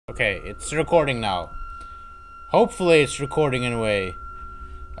Okay, it's recording now. Hopefully it's recording anyway.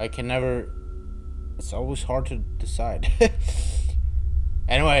 I can never... It's always hard to decide.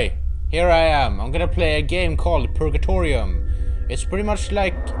 Anyway, here I am. I'm gonna play a game called Purgatorium. It's pretty much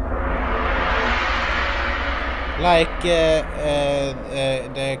like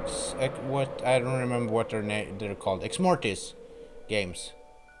what I don't remember what they're called. Ex Mortis games.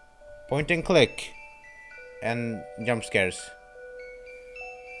 Point and click and jump scares.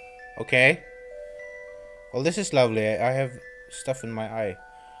 Okay. Well, this is lovely. I have stuff in my eye.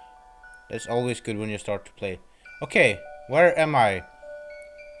 That's always good when you start to play. Okay, where am I?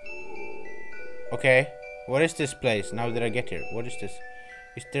 Okay, what is this place? Now that I get here, what is this?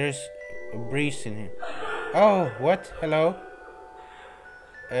 Is there's a breeze in here? Oh, what? Hello?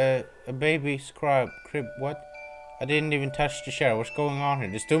 A baby crib. What? I didn't even touch the chair. What's going on here?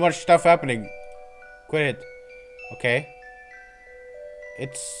 There's too much stuff happening. Quit it. Okay.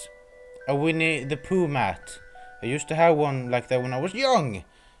 It's a Winnie the Pooh mat. I used to have one like that when I was young.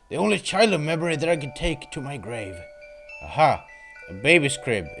 The only childhood memory that I could take to my grave. Aha. A baby's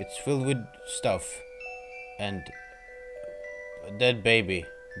crib. It's filled with stuff. And a dead baby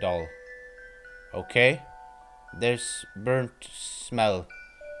doll. Okay. There's burnt smell.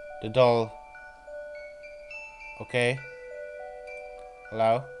 The doll. Okay.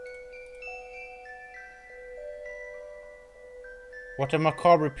 Hello? What a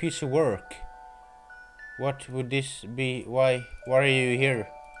macabre piece of work. What would this be? Why are you here,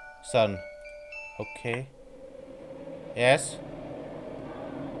 son? Okay. Yes?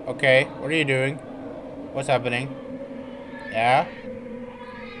 Okay, what are you doing? What's happening? Yeah?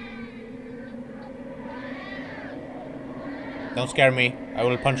 Don't scare me. I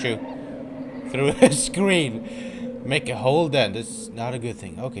will punch you through a screen. Make a hole then. That's not a good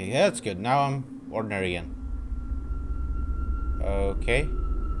thing. Okay, yeah, that's good. Now I'm ordinary again. Okay.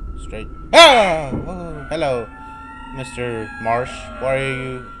 Straight. Ah! Oh, hello, Mr. Marsh. Why are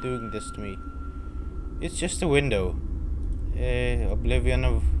you doing this to me? It's just a window. Oblivion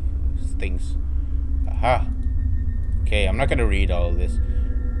of things. Aha. Okay, I'm not gonna read all of this.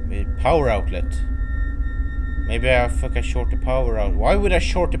 Power outlet. Maybe I short the power out. Why would I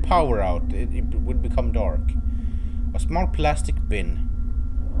short the power out? It would become dark. A small plastic bin.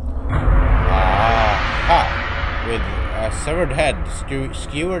 Aha. With a severed head,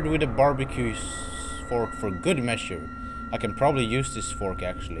 skewered with a barbecue fork for good measure. I can probably use this fork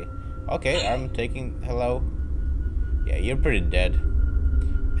actually. Okay, I'm taking... Hello? Yeah, you're pretty dead.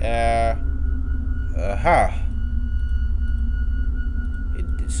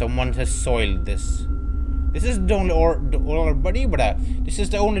 Someone has soiled this. This is the only this is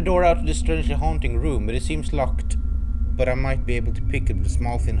the only door out of this strangely haunting room, but it seems locked. But I might be able to pick up a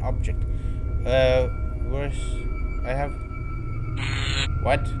small thin object. Where's... I have...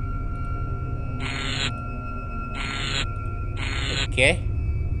 What? Okay.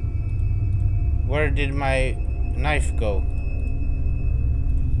 Where did my knife go?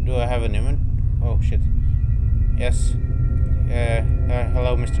 Do I have an image? Oh shit. Yes.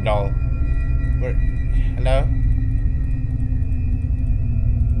 Hello, Mr. Doll. Where? Hello?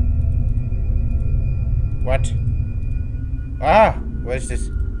 What? Ah! What is this?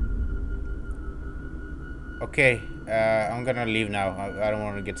 Okay, I'm gonna leave now. I don't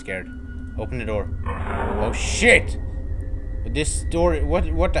want to get scared. Open the door. Oh shit! This door,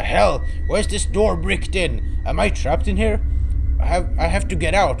 what the hell? Why is this door bricked in? Am I trapped in here? I have to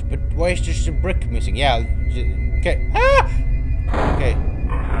get out, but why is just a brick missing? Yeah, okay. Ah! Okay.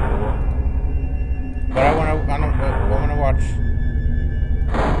 But I wanna watch.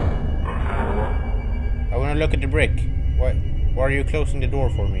 I wanna look at the brick. Why are you closing the door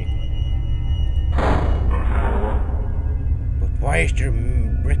for me? Why is there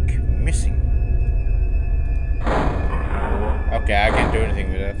brick missing? Okay, I can't do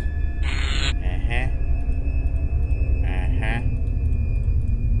anything with that.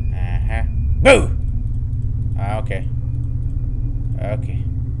 Boo! Okay. Okay.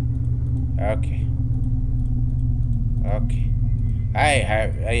 Okay. Okay.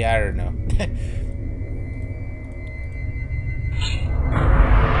 I don't know.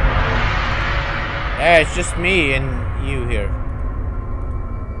 Yeah, it's just me and you here.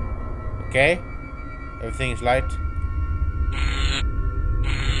 Okay? Everything's light.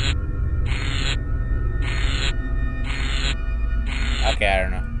 Okay, I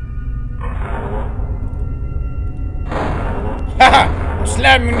don't know. Haha! I'm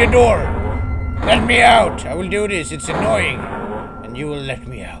slamming the door! Let me out! I will do this, it's annoying. And you will let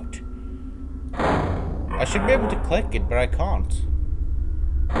me out. I should be able to click it, but I can't.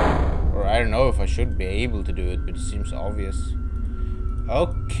 Or I don't know if I should be able to do it, but it seems obvious.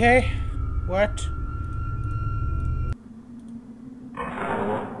 Okay. What?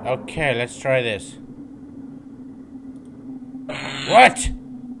 Okay, let's try this. What?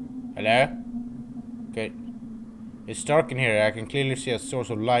 Hello? Okay. It's dark in here. I can clearly see a source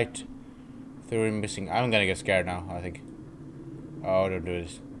of light through it missing. I'm gonna get scared now, I think. Oh, don't do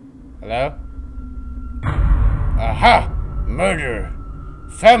this. Hello? Aha! Murder!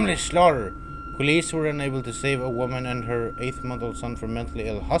 Family slaughter! Police were unable to save a woman and her 8-month-old son from mentally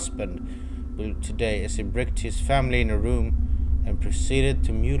ill husband today as he bricked his family in a room and proceeded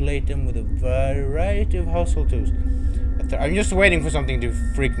to mutilate them with a variety of household tools. I'm just waiting for something to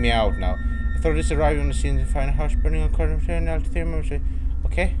freak me out now. Authorities arrived on the scene to find a house burning according to an altitude.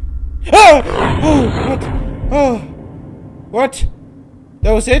 Okay. Ah! Oh! What? Oh! What?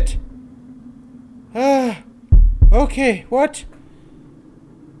 That was it? Ah! Okay, what?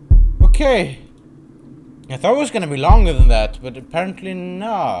 Okay. I thought it was gonna be longer than that, but apparently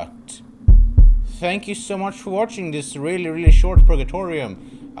not. Thank you so much for watching this really short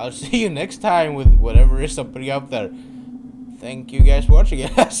Purgatorium. I'll see you next time with whatever is up there. Thank you guys for watching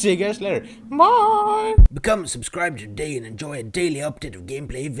it. I'll see you guys later. Bye! Become subscribed today and enjoy a daily update of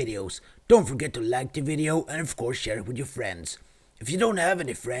gameplay videos. Don't forget to like the video and of course share it with your friends. If you don't have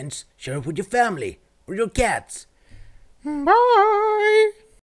any friends, share it with your family or your cats. Bye!